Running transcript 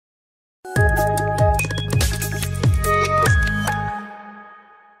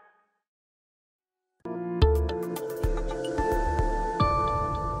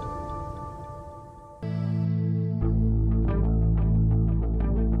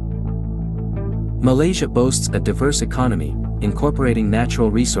Malaysia boasts a diverse economy, incorporating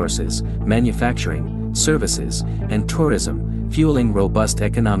natural resources, manufacturing, services, and tourism, fueling robust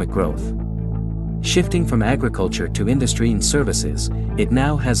economic growth. Shifting from agriculture to industry and services, it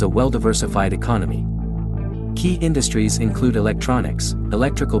now has a well-diversified economy. Key industries include electronics,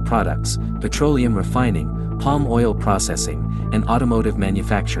 electrical products, petroleum refining, palm oil processing, and automotive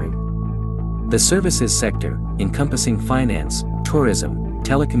manufacturing. The services sector, encompassing finance, tourism,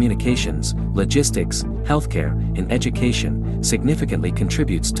 telecommunications, logistics, healthcare, and education, significantly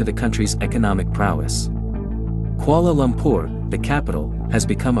contributes to the country's economic prowess. Kuala Lumpur, the capital, has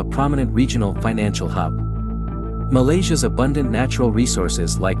become a prominent regional financial hub. Malaysia's abundant natural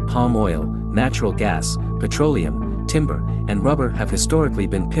resources like palm oil, natural gas, petroleum, timber, and rubber have historically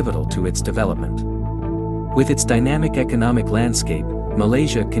been pivotal to its development. With its dynamic economic landscape,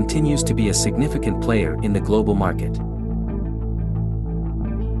 Malaysia continues to be a significant player in the global market.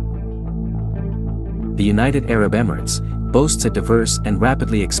 The United Arab Emirates boasts a diverse and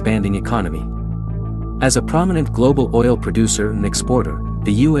rapidly expanding economy. As a prominent global oil producer and exporter,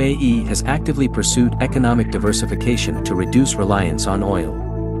 the UAE has actively pursued economic diversification to reduce reliance on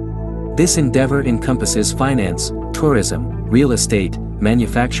oil. This endeavor encompasses finance, tourism, real estate,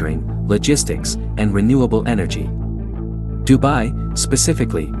 manufacturing, logistics, and renewable energy. Dubai,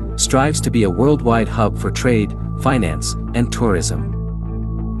 specifically, strives to be a worldwide hub for trade, finance, and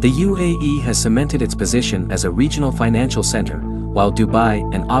tourism. The UAE has cemented its position as a regional financial center, while Dubai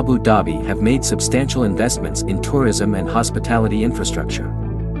and Abu Dhabi have made substantial investments in tourism and hospitality infrastructure.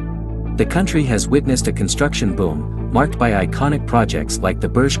 The country has witnessed a construction boom, marked by iconic projects like the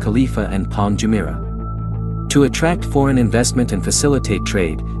Burj Khalifa and Palm Jumeirah. To attract foreign investment and facilitate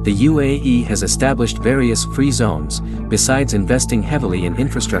trade, the UAE has established various free zones, besides investing heavily in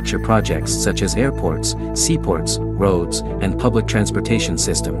infrastructure projects such as airports, seaports, roads, and public transportation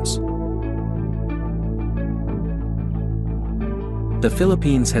systems. The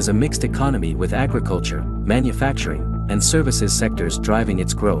Philippines has a mixed economy with agriculture, manufacturing, and services sectors driving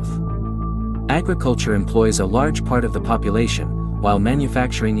its growth. Agriculture employs a large part of the population, while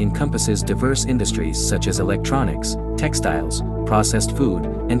manufacturing encompasses diverse industries such as electronics, textiles, processed food,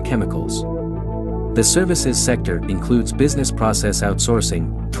 and chemicals. The services sector includes business process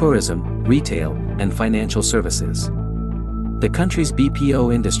outsourcing, tourism, retail, and financial services. The country's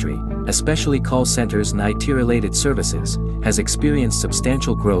BPO industry, especially call centers and IT-related services, has experienced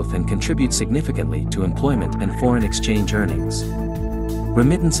substantial growth and contributes significantly to employment and foreign exchange earnings.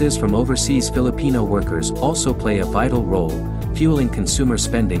 Remittances from overseas Filipino workers also play a vital role, fueling consumer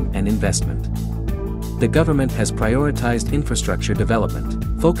spending and investment. The government has prioritized infrastructure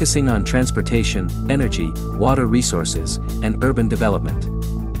development, focusing on transportation, energy, water resources, and urban development.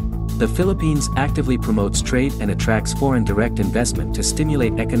 The Philippines actively promotes trade and attracts foreign direct investment to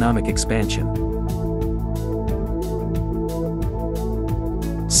stimulate economic expansion.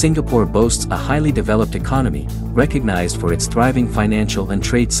 Singapore boasts a highly developed economy, recognized for its thriving financial and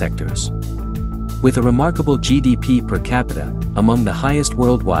trade sectors. With a remarkable GDP per capita, among the highest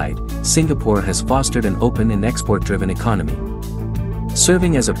worldwide, Singapore has fostered an open and export-driven economy.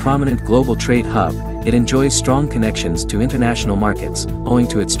 Serving as a prominent global trade hub, it enjoys strong connections to international markets, owing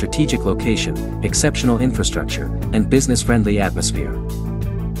to its strategic location, exceptional infrastructure, and business-friendly atmosphere.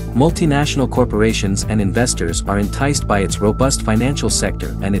 Multinational corporations and investors are enticed by its robust financial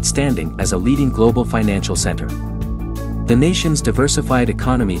sector and its standing as a leading global financial center. The nation's diversified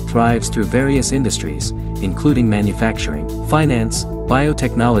economy thrives through various industries, including manufacturing, finance,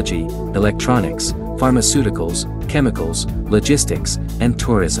 biotechnology, electronics, pharmaceuticals, chemicals, logistics, and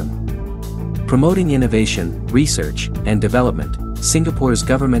tourism. Promoting innovation, research, and development, Singapore's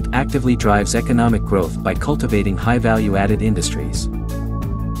government actively drives economic growth by cultivating high-value-added industries.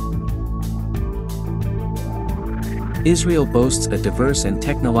 Israel boasts a diverse and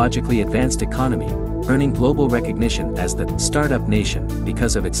technologically advanced economy, earning global recognition as the startup nation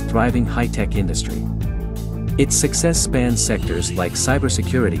because of its thriving high-tech industry. Its success spans sectors like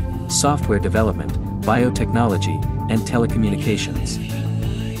cybersecurity, software development, biotechnology, and telecommunications.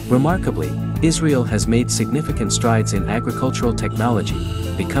 Remarkably, Israel has made significant strides in agricultural technology,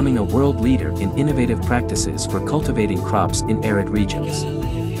 becoming a world leader in innovative practices for cultivating crops in arid regions.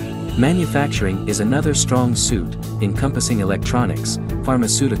 Manufacturing is another strong suit, encompassing electronics,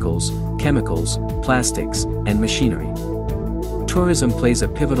 pharmaceuticals, chemicals, plastics, and machinery. Tourism plays a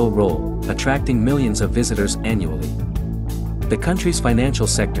pivotal role, attracting millions of visitors annually. The country's financial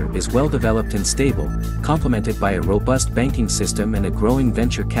sector is well developed and stable, complemented by a robust banking system and a growing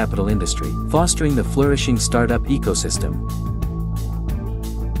venture capital industry, fostering the flourishing startup ecosystem.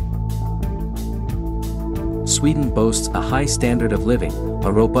 Sweden boasts a high standard of living,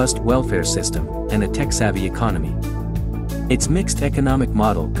 a robust welfare system, and a tech-savvy economy. Its mixed economic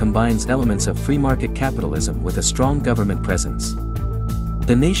model combines elements of free market capitalism with a strong government presence.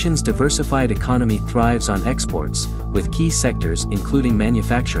 The nation's diversified economy thrives on exports, with key sectors including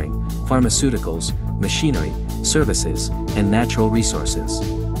manufacturing, pharmaceuticals, machinery, services, and natural resources.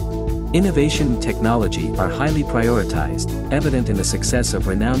 Innovation and technology are highly prioritized, evident in the success of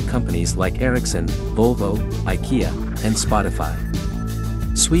renowned companies like Ericsson, Volvo, IKEA, and Spotify.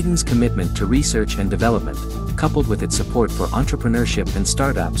 Sweden's commitment to research and development, coupled with its support for entrepreneurship and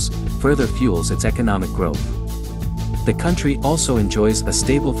startups, further fuels its economic growth. The country also enjoys a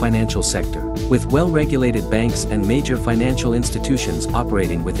stable financial sector, with well-regulated banks and major financial institutions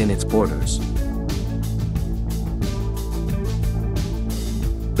operating within its borders.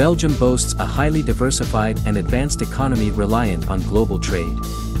 Belgium boasts a highly diversified and advanced economy reliant on global trade.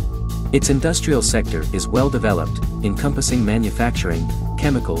 Its industrial sector is well developed, encompassing manufacturing,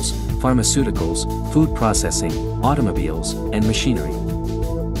 chemicals, pharmaceuticals, food processing, automobiles, and machinery.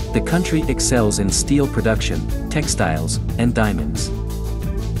 The country excels in steel production, textiles, and diamonds.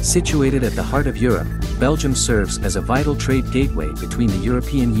 Situated at the heart of Europe, Belgium serves as a vital trade gateway between the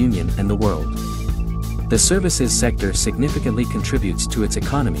European Union and the world. The services sector significantly contributes to its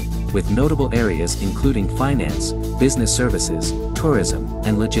economy, with notable areas including finance, business services, tourism,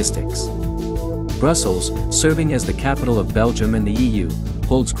 and logistics. Brussels, serving as the capital of Belgium and the EU,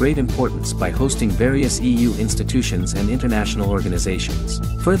 holds great importance by hosting various EU institutions and international organizations,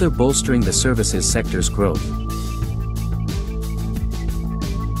 further bolstering the services sector's growth.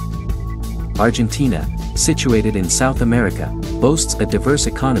 Argentina, situated in South America, boasts a diverse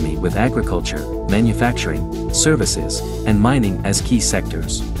economy with agriculture, manufacturing, services, and mining as key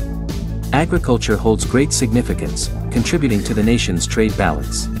sectors. Agriculture holds great significance, contributing to the nation's trade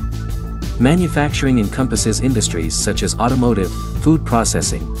balance. Manufacturing encompasses industries such as automotive, food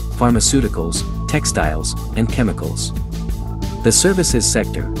processing, pharmaceuticals, textiles, and chemicals. The services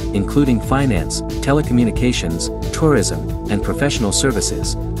sector, including finance, telecommunications, tourism, and professional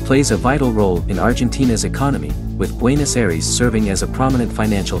services, plays a vital role in Argentina's economy, with Buenos Aires serving as a prominent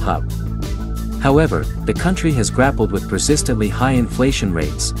financial hub. However, the country has grappled with persistently high inflation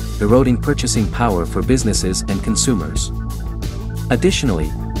rates, eroding purchasing power for businesses and consumers. Additionally,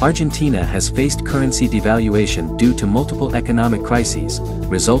 Argentina has faced currency devaluation due to multiple economic crises,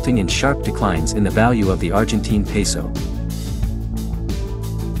 resulting in sharp declines in the value of the Argentine peso.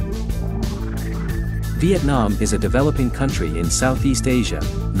 Vietnam is a developing country in Southeast Asia,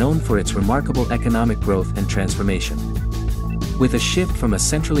 known for its remarkable economic growth and transformation. With a shift from a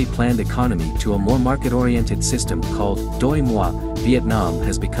centrally planned economy to a more market-oriented system called Doi Moi, Vietnam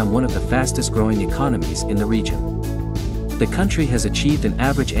has become one of the fastest-growing economies in the region. The country has achieved an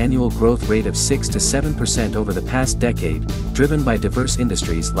average annual growth rate of 6 to 7% over the past decade, driven by diverse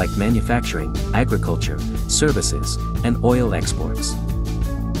industries like manufacturing, agriculture, services, and oil exports.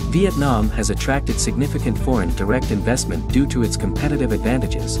 Vietnam has attracted significant foreign direct investment due to its competitive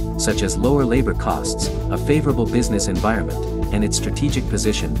advantages, such as lower labor costs, a favorable business environment, and its strategic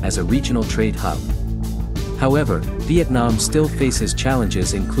position as a regional trade hub. However, Vietnam still faces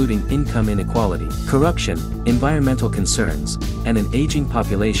challenges including income inequality, corruption, environmental concerns, and an aging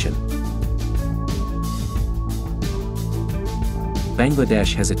population.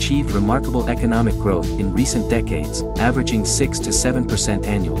 Bangladesh has achieved remarkable economic growth in recent decades, averaging 6 to 7%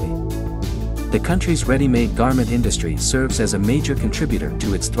 annually. The country's ready-made garment industry serves as a major contributor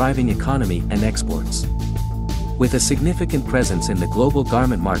to its thriving economy and exports. With a significant presence in the global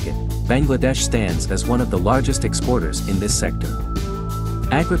garment market, Bangladesh stands as one of the largest exporters in this sector.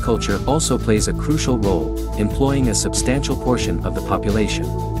 Agriculture also plays a crucial role, employing a substantial portion of the population.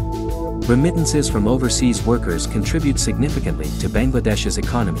 Remittances from overseas workers contribute significantly to Bangladesh's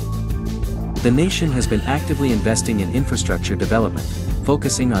economy. The nation has been actively investing in infrastructure development,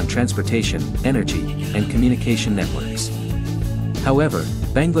 focusing on transportation, energy, and communication networks. However,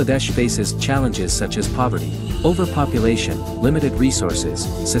 Bangladesh faces challenges such as poverty, overpopulation, limited resources,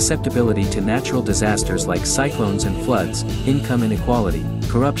 susceptibility to natural disasters like cyclones and floods, income inequality,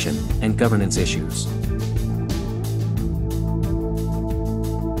 corruption, and governance issues.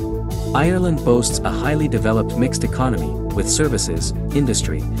 Ireland boasts a highly developed mixed economy, with services,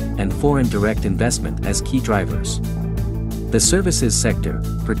 industry, and foreign direct investment as key drivers. The services sector,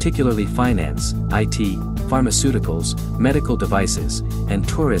 particularly finance, IT, pharmaceuticals, medical devices, and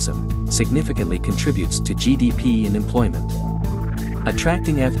tourism, significantly contributes to GDP and employment.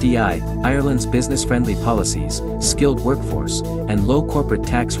 Attracting FDI, Ireland's business-friendly policies, skilled workforce, and low corporate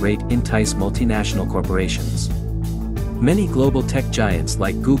tax rate entice multinational corporations. Many global tech giants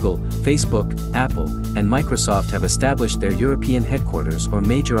like Google, Facebook, Apple, and Microsoft have established their European headquarters or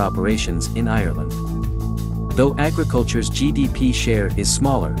major operations in Ireland. Though agriculture's GDP share is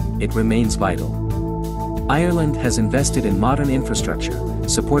smaller, it remains vital. Ireland has invested in modern infrastructure,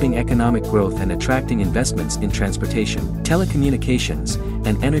 supporting economic growth and attracting investments in transportation, telecommunications,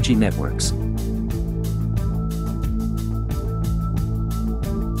 and energy networks.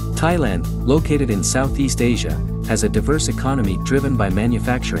 Thailand, located in Southeast Asia, has a diverse economy driven by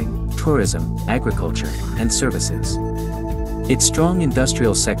manufacturing, tourism, agriculture, and services. Its strong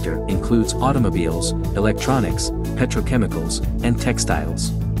industrial sector includes automobiles, electronics, petrochemicals, and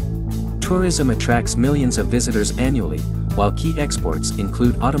textiles. Tourism attracts millions of visitors annually, while key exports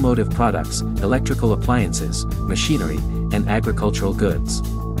include automotive products, electrical appliances, machinery, and agricultural goods.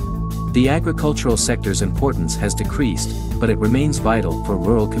 The agricultural sector's importance has decreased, but it remains vital for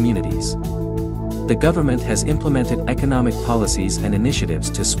rural communities. The government has implemented economic policies and initiatives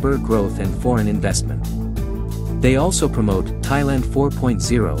to spur growth and foreign investment. They also promote Thailand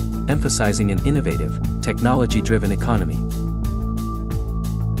 4.0, emphasizing an innovative, technology-driven economy.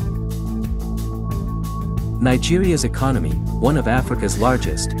 Nigeria's economy, one of Africa's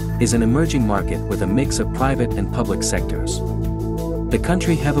largest, is an emerging market with a mix of private and public sectors. The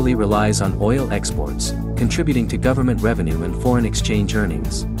country heavily relies on oil exports, contributing to government revenue and foreign exchange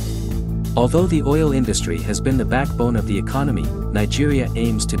earnings. Although the oil industry has been the backbone of the economy, Nigeria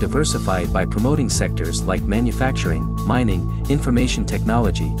aims to diversify it by promoting sectors like manufacturing, mining, information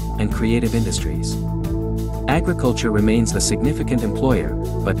technology, and creative industries. Agriculture remains a significant employer,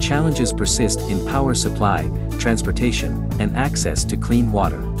 but challenges persist in power supply, transportation, and access to clean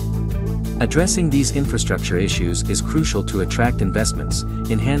water. Addressing these infrastructure issues is crucial to attract investments,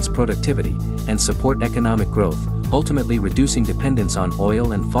 enhance productivity, and support economic growth, ultimately reducing dependence on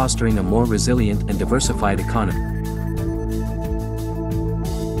oil and fostering a more resilient and diversified economy.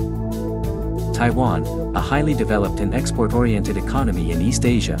 Taiwan, a highly developed and export-oriented economy in East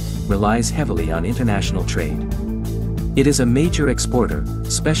Asia, relies heavily on international trade. It is a major exporter,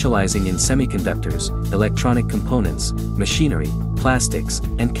 specializing in semiconductors, electronic components, machinery, plastics,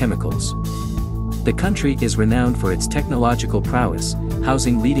 and chemicals. The country is renowned for its technological prowess,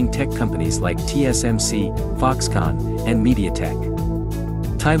 housing leading tech companies like TSMC, Foxconn, and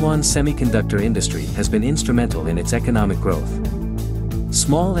MediaTek. Taiwan's semiconductor industry has been instrumental in its economic growth.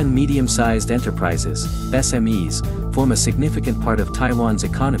 Small and medium-sized enterprises, SMEs, form a significant part of Taiwan's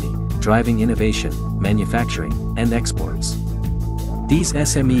economy, driving innovation, manufacturing, and exports. These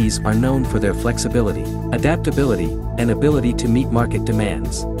SMEs are known for their flexibility, adaptability, and ability to meet market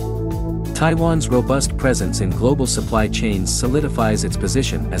demands. Taiwan's robust presence in global supply chains solidifies its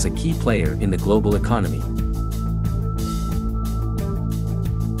position as a key player in the global economy.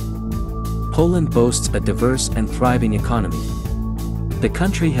 Poland boasts a diverse and thriving economy. The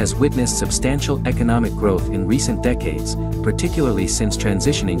country has witnessed substantial economic growth in recent decades, particularly since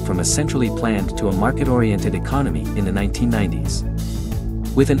transitioning from a centrally planned to a market-oriented economy in the 1990s.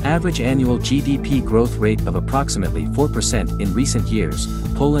 With an average annual GDP growth rate of approximately 4% in recent years,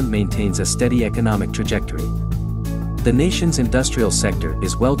 Poland maintains a steady economic trajectory. The nation's industrial sector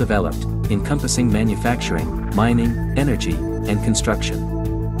is well developed, encompassing manufacturing, mining, energy, and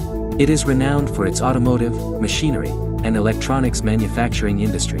construction. It is renowned for its automotive, machinery, and electronics manufacturing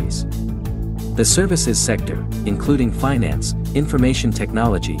industries. The services sector, including finance, information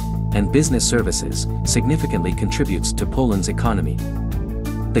technology, and business services, significantly contributes to Poland's economy.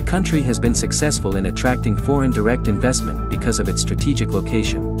 The country has been successful in attracting foreign direct investment because of its strategic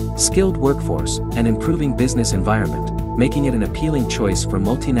location, skilled workforce, and improving business environment, making it an appealing choice for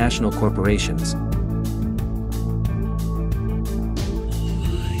multinational corporations.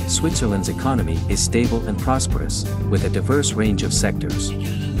 Switzerland's economy is stable and prosperous, with a diverse range of sectors.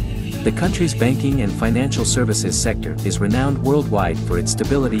 The country's banking and financial services sector is renowned worldwide for its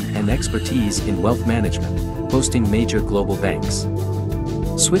stability and expertise in wealth management, hosting major global banks.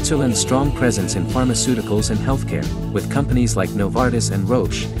 Switzerland's strong presence in pharmaceuticals and healthcare, with companies like Novartis and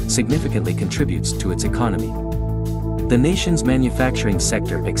Roche, significantly contributes to its economy. The nation's manufacturing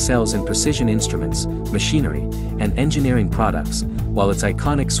sector excels in precision instruments, machinery, and engineering products, while its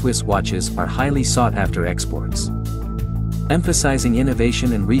iconic Swiss watches are highly sought-after exports. Emphasizing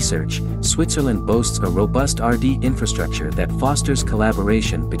innovation and research, Switzerland boasts a robust R&D infrastructure that fosters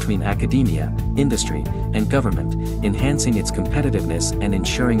collaboration between academia, industry, and government, enhancing its competitiveness and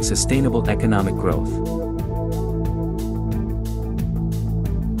ensuring sustainable economic growth.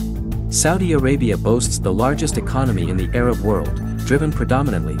 Saudi Arabia boasts the largest economy in the Arab world, driven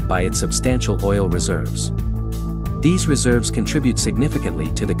predominantly by its substantial oil reserves. These reserves contribute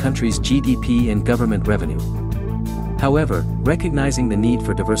significantly to the country's GDP and government revenue. However, recognizing the need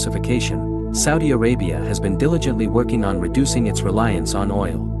for diversification, Saudi Arabia has been diligently working on reducing its reliance on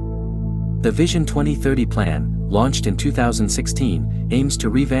oil. The Vision 2030 plan, launched in 2016, aims to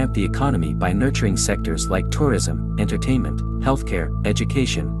revamp the economy by nurturing sectors like tourism, entertainment, healthcare,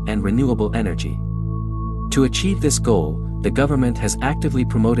 education, and renewable energy. To achieve this goal, the government has actively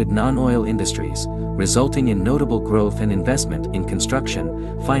promoted non-oil industries, resulting in notable growth and investment in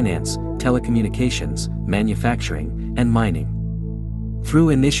construction, finance, telecommunications, manufacturing, and mining. Through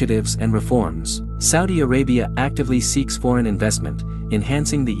initiatives and reforms, Saudi Arabia actively seeks foreign investment,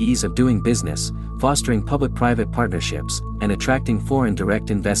 enhancing the ease of doing business, fostering public-private partnerships, and attracting foreign direct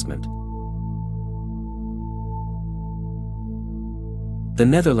investment. The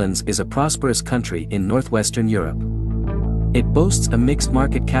Netherlands is a prosperous country in northwestern Europe. It boasts a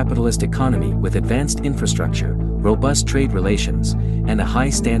mixed-market capitalist economy with advanced infrastructure, robust trade relations, and a high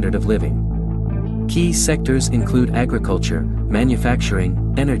standard of living. Key sectors include agriculture,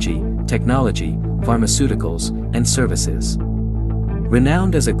 manufacturing, energy, technology, pharmaceuticals, and services.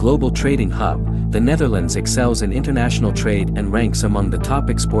 Renowned as a global trading hub, the Netherlands excels in international trade and ranks among the top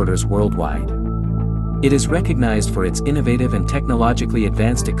exporters worldwide. It is recognized for its innovative and technologically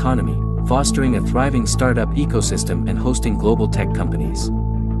advanced economy, fostering a thriving startup ecosystem and hosting global tech companies.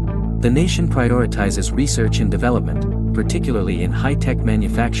 The nation prioritizes research and development, particularly in high-tech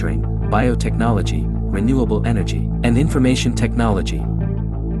manufacturing, biotechnology, renewable energy, and information technology.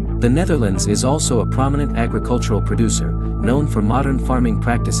 The Netherlands is also a prominent agricultural producer, known for modern farming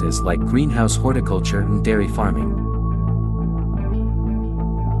practices like greenhouse horticulture and dairy farming.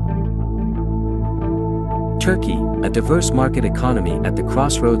 Turkey, a diverse market economy at the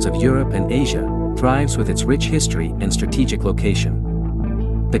crossroads of Europe and Asia, thrives with its rich history and strategic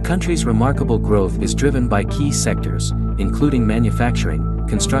location. The country's remarkable growth is driven by key sectors, including manufacturing,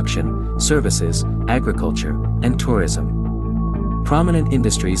 construction, services, agriculture, and tourism. Prominent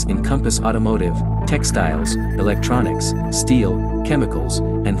industries encompass automotive, textiles, electronics, steel, chemicals,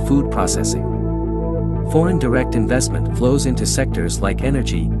 and food processing. Foreign direct investment flows into sectors like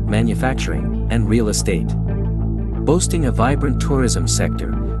energy, manufacturing, and real estate. Boasting a vibrant tourism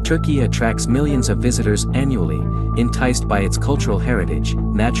sector, Turkey attracts millions of visitors annually, enticed by its cultural heritage,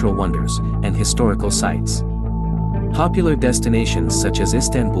 natural wonders, and historical sites. Popular destinations such as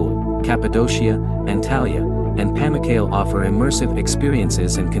Istanbul, Cappadocia, Antalya, and Pamukkale offer immersive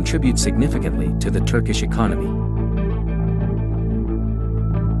experiences and contribute significantly to the Turkish economy.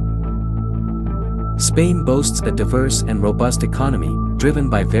 Spain boasts a diverse and robust economy, driven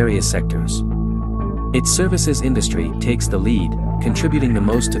by various sectors. Its services industry takes the lead, contributing the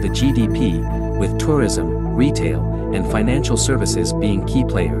most to the GDP, with tourism, retail, and financial services being key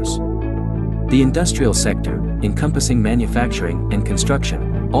players. The industrial sector, encompassing manufacturing and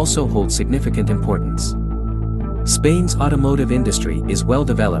construction, also holds significant importance. Spain's automotive industry is well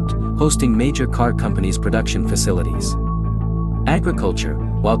developed, hosting major car companies' production facilities. Agriculture,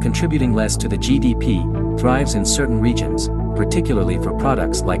 while contributing less to the GDP, thrives in certain regions, particularly for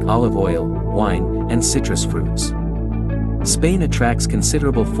products like olive oil, wine, and citrus fruits. Spain attracts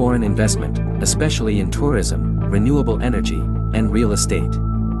considerable foreign investment, especially in tourism, renewable energy, and real estate.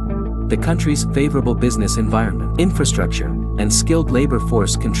 The country's favorable business environment, infrastructure, and skilled labor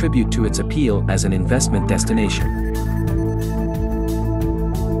force contribute to its appeal as an investment destination.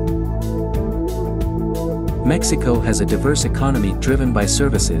 Mexico has a diverse economy driven by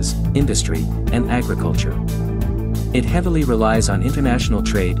services, industry, and agriculture. It heavily relies on international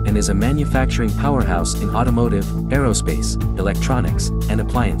trade and is a manufacturing powerhouse in automotive, aerospace, electronics, and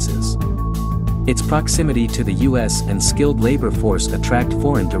appliances. Its proximity to the U.S. and skilled labor force attract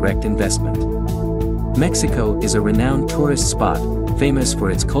foreign direct investment. Mexico is a renowned tourist spot, famous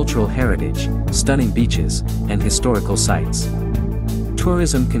for its cultural heritage, stunning beaches, and historical sites.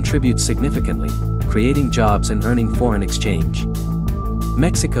 Tourism contributes significantly, creating jobs and earning foreign exchange.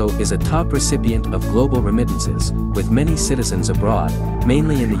 Mexico is a top recipient of global remittances, with many citizens abroad,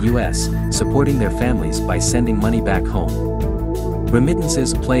 mainly in the U.S., supporting their families by sending money back home.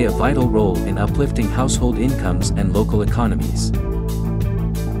 Remittances play a vital role in uplifting household incomes and local economies.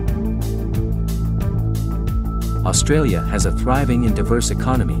 Australia has a thriving and diverse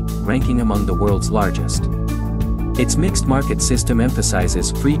economy, ranking among the world's largest. Its mixed market system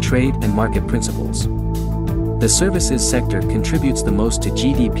emphasizes free trade and market principles. The services sector contributes the most to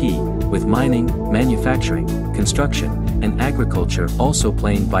GDP, with mining, manufacturing, construction, and agriculture also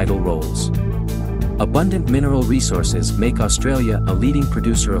playing vital roles. Abundant mineral resources make Australia a leading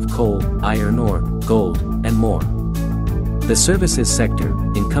producer of coal, iron ore, gold, and more. The services sector,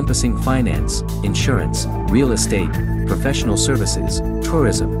 encompassing finance, insurance, real estate, professional services,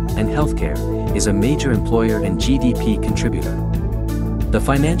 tourism, and healthcare, is a major employer and GDP contributor. The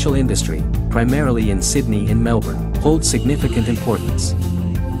financial industry, primarily in Sydney and Melbourne, holds significant importance.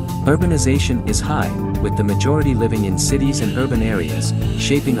 Urbanization is high, with the majority living in cities and urban areas,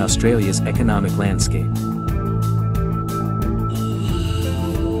 shaping Australia's economic landscape.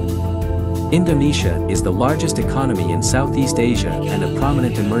 Indonesia is the largest economy in Southeast Asia and a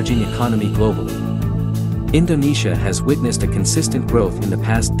prominent emerging economy globally. Indonesia has witnessed a consistent growth in the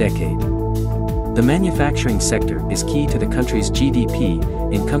past decade. The manufacturing sector is key to the country's GDP,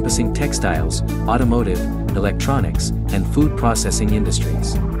 encompassing textiles, automotive, electronics, and food processing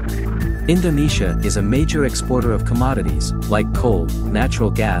industries. Indonesia is a major exporter of commodities, like coal, natural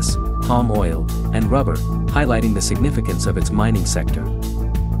gas, palm oil, and rubber, highlighting the significance of its mining sector.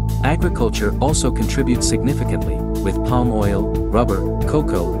 Agriculture also contributes significantly, with palm oil, rubber,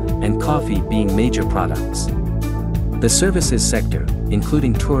 cocoa, and coffee being major products. The services sector,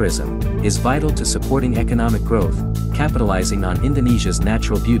 including tourism, is vital to supporting economic growth, capitalizing on Indonesia's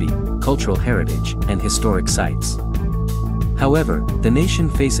natural beauty, cultural heritage, and historic sites. However, the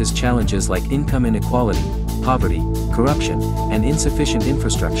nation faces challenges like income inequality, poverty, corruption, and insufficient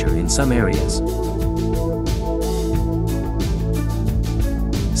infrastructure in some areas.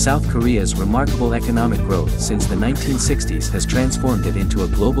 South Korea's remarkable economic growth since the 1960s has transformed it into a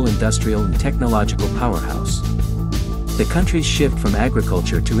global industrial and technological powerhouse. The country's shift from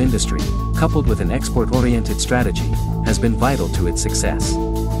agriculture to industry, coupled with an export-oriented strategy, has been vital to its success.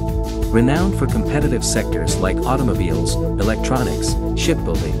 Renowned for competitive sectors like automobiles, electronics,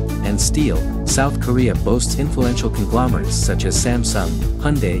 shipbuilding, and steel, South Korea boasts influential conglomerates such as Samsung,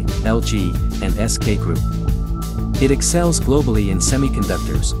 Hyundai, LG, and SK Group. It excels globally in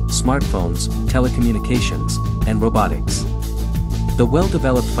semiconductors, smartphones, telecommunications, and robotics. The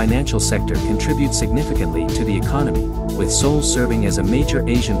well-developed financial sector contributes significantly to the economy, with Seoul serving as a major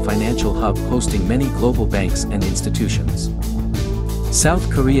Asian financial hub hosting many global banks and institutions. South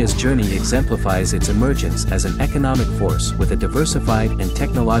Korea's journey exemplifies its emergence as an economic force with a diversified and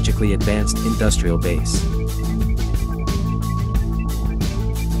technologically advanced industrial base.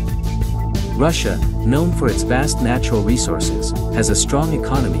 Russia, known for its vast natural resources, has a strong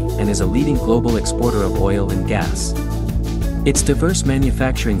economy and is a leading global exporter of oil and gas. Its diverse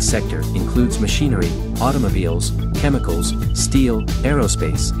manufacturing sector includes machinery, automobiles, chemicals, steel,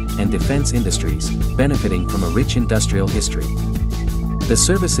 aerospace, and defense industries, benefiting from a rich industrial history. The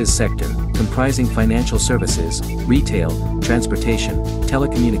services sector, comprising financial services, retail, transportation,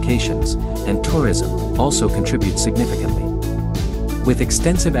 telecommunications, and tourism, also contributes significantly. With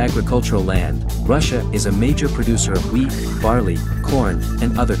extensive agricultural land, Russia is a major producer of wheat, barley, corn,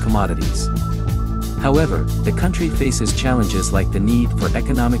 and other commodities. However, the country faces challenges like the need for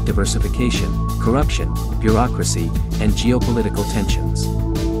economic diversification, corruption, bureaucracy, and geopolitical tensions.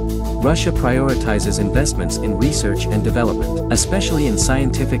 Russia prioritizes investments in research and development, especially in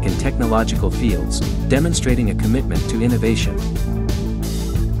scientific and technological fields, demonstrating a commitment to innovation.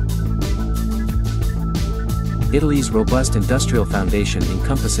 Italy's robust industrial foundation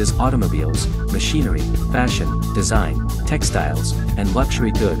encompasses automobiles, machinery, fashion, design, textiles, and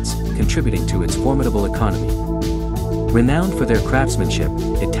luxury goods, contributing to its formidable economy. Renowned for their craftsmanship,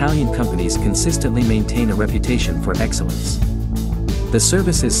 Italian companies consistently maintain a reputation for excellence. The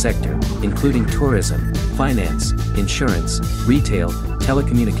services sector, including tourism, finance, insurance, retail,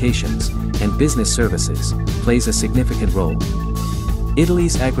 telecommunications, and business services, plays a significant role.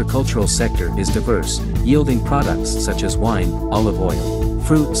 Italy's agricultural sector is diverse, yielding products such as wine, olive oil,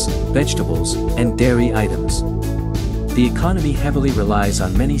 fruits, vegetables, and dairy items. The economy heavily relies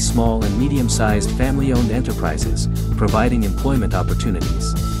on many small and medium-sized family-owned enterprises, providing employment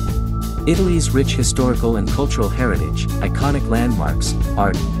opportunities. Italy's rich historical and cultural heritage, iconic landmarks,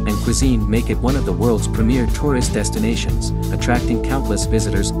 art, and cuisine make it one of the world's premier tourist destinations, attracting countless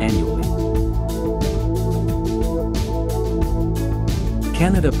visitors annually.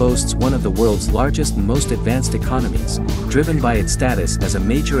 Canada boasts one of the world's largest and most advanced economies, driven by its status as a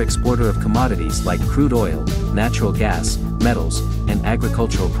major exporter of commodities like crude oil, natural gas, metals, and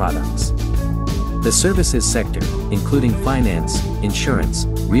agricultural products. The services sector, including finance, insurance,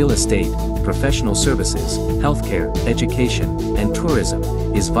 real estate, professional services, healthcare, education, and tourism,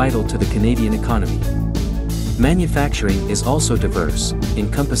 is vital to the Canadian economy. Manufacturing is also diverse,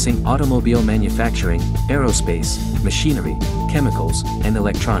 encompassing automobile manufacturing, aerospace, machinery, chemicals, and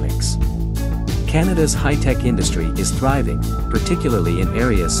electronics. Canada's high-tech industry is thriving, particularly in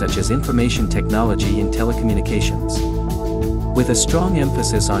areas such as information technology and telecommunications. With a strong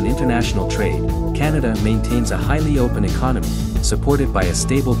emphasis on international trade, Canada maintains a highly open economy, supported by a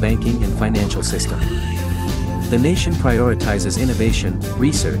stable banking and financial system. The nation prioritizes innovation,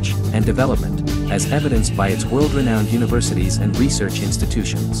 research, and development, as evidenced by its world-renowned universities and research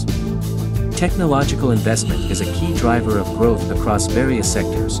institutions. Technological investment is a key driver of growth across various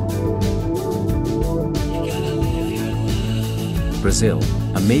sectors. Brazil,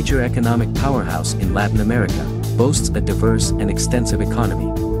 a major economic powerhouse in Latin America, boasts a diverse and extensive economy.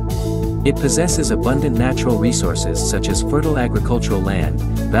 It possesses abundant natural resources such as fertile agricultural land,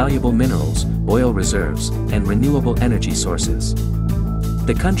 valuable minerals, oil reserves, and renewable energy sources.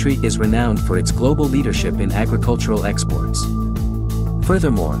 The country is renowned for its global leadership in agricultural exports.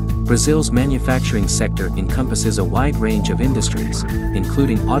 Furthermore, Brazil's manufacturing sector encompasses a wide range of industries,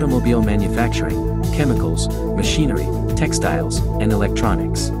 including automobile manufacturing, chemicals, machinery, textiles, and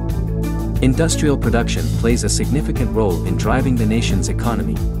electronics. Industrial production plays a significant role in driving the nation's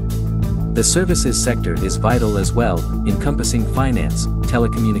economy. The services sector is vital as well, encompassing finance,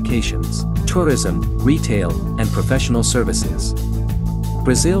 telecommunications, tourism, retail, and professional services.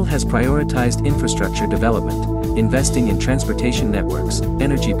 Brazil has prioritized infrastructure development, investing in transportation networks,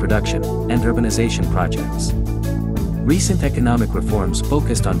 energy production, and urbanization projects. Recent economic reforms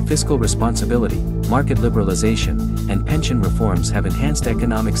focused on fiscal responsibility, market liberalization, and pension reforms have enhanced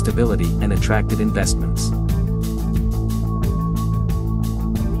economic stability and attracted investments.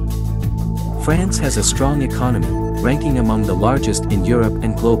 France has a strong economy, ranking among the largest in Europe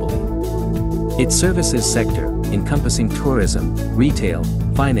and globally. Its services sector, encompassing tourism, retail,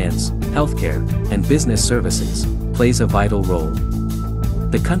 finance, healthcare, and business services, plays a vital role.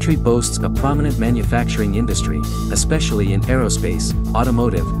 The country boasts a prominent manufacturing industry, especially in aerospace,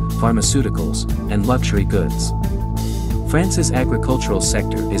 automotive, pharmaceuticals, and luxury goods. France's agricultural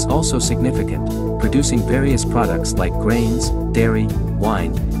sector is also significant, producing various products like grains, dairy,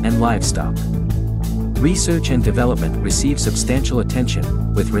 wine, and livestock. Research and development receive substantial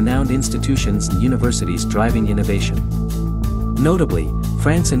attention, with renowned institutions and universities driving innovation. Notably,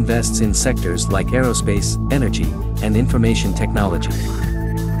 France invests in sectors like aerospace, energy, and information technology.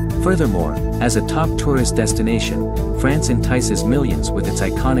 Furthermore, as a top tourist destination, France entices millions with its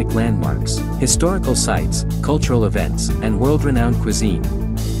iconic landmarks, historical sites, cultural events, and world-renowned cuisine.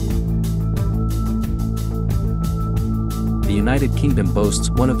 The United Kingdom boasts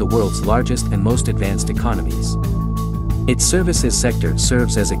one of the world's largest and most advanced economies. Its services sector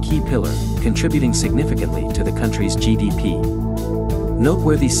serves as a key pillar, contributing significantly to the country's GDP.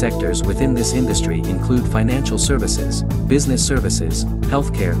 Noteworthy sectors within this industry include financial services, business services,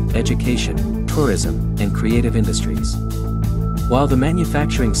 healthcare, education, tourism, and creative industries. While the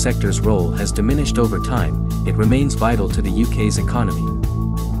manufacturing sector's role has diminished over time, it remains vital to the UK's economy.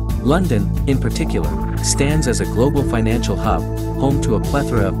 London, in particular, stands as a global financial hub, home to a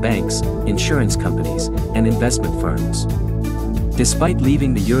plethora of banks, insurance companies, and investment firms. Despite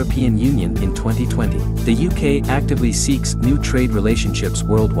leaving the European Union in 2020, the UK actively seeks new trade relationships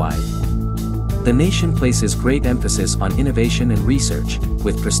worldwide. The nation places great emphasis on innovation and research,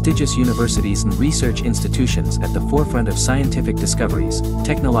 with prestigious universities and research institutions at the forefront of scientific discoveries,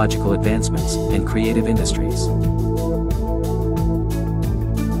 technological advancements, and creative industries.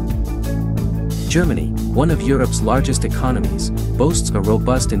 Germany, one of Europe's largest economies, boasts a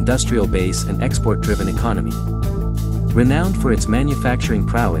robust industrial base and export-driven economy. Renowned for its manufacturing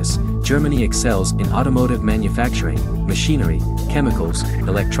prowess, Germany excels in automotive manufacturing, machinery, chemicals,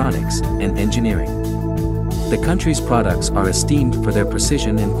 electronics, and engineering. The country's products are esteemed for their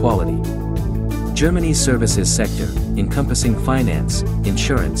precision and quality. Germany's services sector, encompassing finance,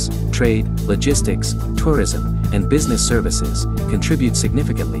 insurance, trade, logistics, tourism, and business services, contributes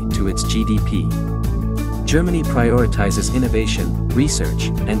significantly to its GDP. Germany prioritizes innovation, research,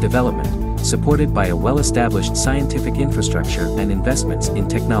 and development, supported by a well-established scientific infrastructure and investments in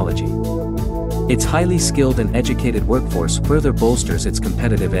technology. Its highly skilled and educated workforce further bolsters its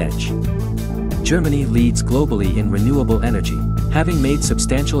competitive edge. Germany leads globally in renewable energy, having made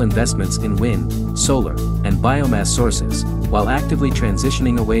substantial investments in wind, solar, and biomass sources, while actively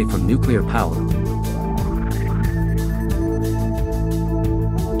transitioning away from nuclear power.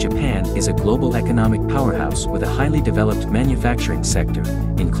 Japan is a global economic powerhouse with a highly developed manufacturing sector,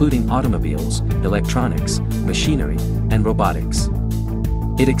 including automobiles, electronics, machinery, and robotics.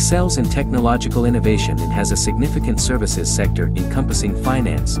 It excels in technological innovation and has a significant services sector encompassing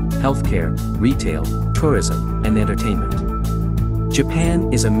finance, healthcare, retail, tourism, and entertainment.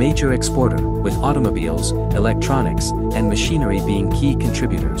 Japan is a major exporter, with automobiles, electronics, and machinery being key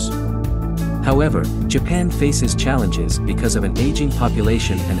contributors. However, Japan faces challenges because of an aging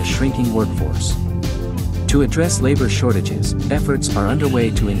population and a shrinking workforce. To address labor shortages, efforts are underway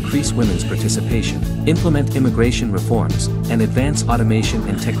to increase women's participation, implement immigration reforms, and advance automation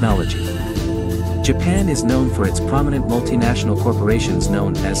and technology. Japan is known for its prominent multinational corporations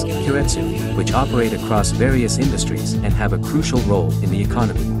known as keiretsu, which operate across various industries and have a crucial role in the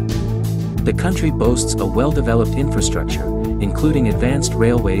economy. The country boasts a well-developed infrastructure, including advanced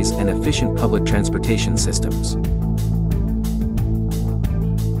railways and efficient public transportation systems.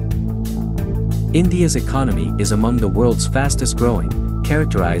 India's economy is among the world's fastest growing,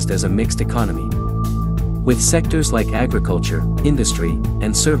 characterized as a mixed economy. With sectors like agriculture, industry,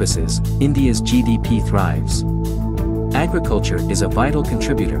 and services, India's GDP thrives. Agriculture is a vital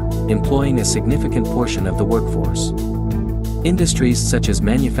contributor, employing a significant portion of the workforce. Industries such as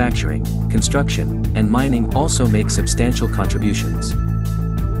manufacturing, construction, and mining also make substantial contributions.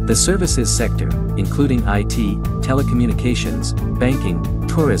 The services sector, including IT, telecommunications, banking,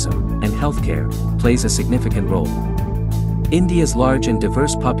 tourism, and healthcare, plays a significant role. India's large and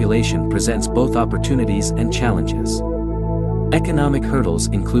diverse population presents both opportunities and challenges. Economic hurdles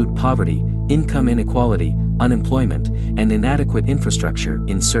include poverty, income inequality, unemployment, and inadequate infrastructure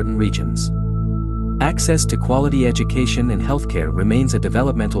in certain regions. Access to quality education and healthcare remains a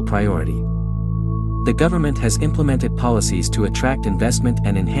developmental priority. The government has implemented policies to attract investment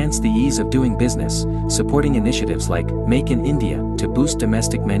and enhance the ease of doing business, supporting initiatives like Make in India to boost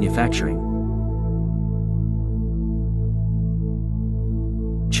domestic manufacturing.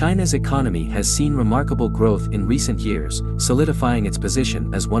 China's economy has seen remarkable growth in recent years, solidifying its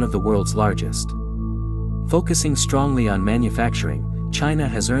position as one of the world's largest. Focusing strongly on manufacturing, China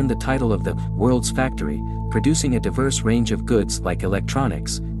has earned the title of the world's factory, producing a diverse range of goods like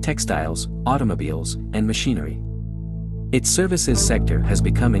electronics, textiles, automobiles, and machinery. Its services sector has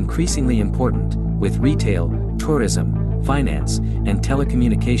become increasingly important, with retail, tourism, finance, and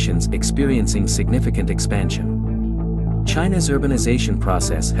telecommunications experiencing significant expansion. China's urbanization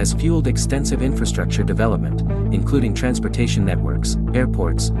process has fueled extensive infrastructure development, including transportation networks,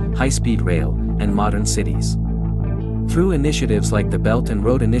 airports, high-speed rail, and modern cities. Through initiatives like the Belt and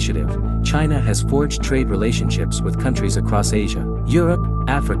Road Initiative, China has forged trade relationships with countries across Asia, Europe,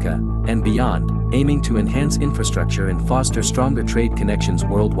 Africa, and beyond, aiming to enhance infrastructure and foster stronger trade connections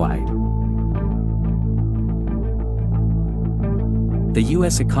worldwide. The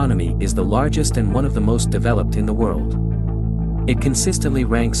U.S. economy is the largest and one of the most developed in the world. It consistently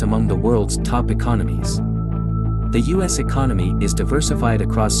ranks among the world's top economies. The U.S. economy is diversified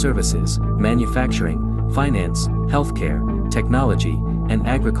across services, manufacturing, finance, healthcare, technology, and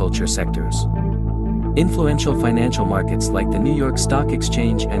agriculture sectors. Influential financial markets like the New York Stock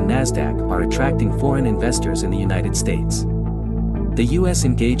Exchange and NASDAQ are attracting foreign investors in the United States. The U.S.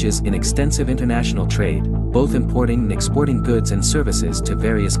 engages in extensive international trade, both importing and exporting goods and services to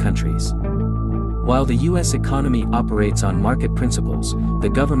various countries. While the U.S. economy operates on market principles, the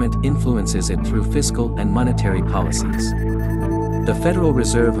government influences it through fiscal and monetary policies. The Federal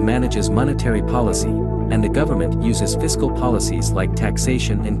Reserve manages monetary policy, and the government uses fiscal policies like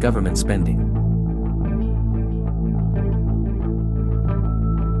taxation and government spending.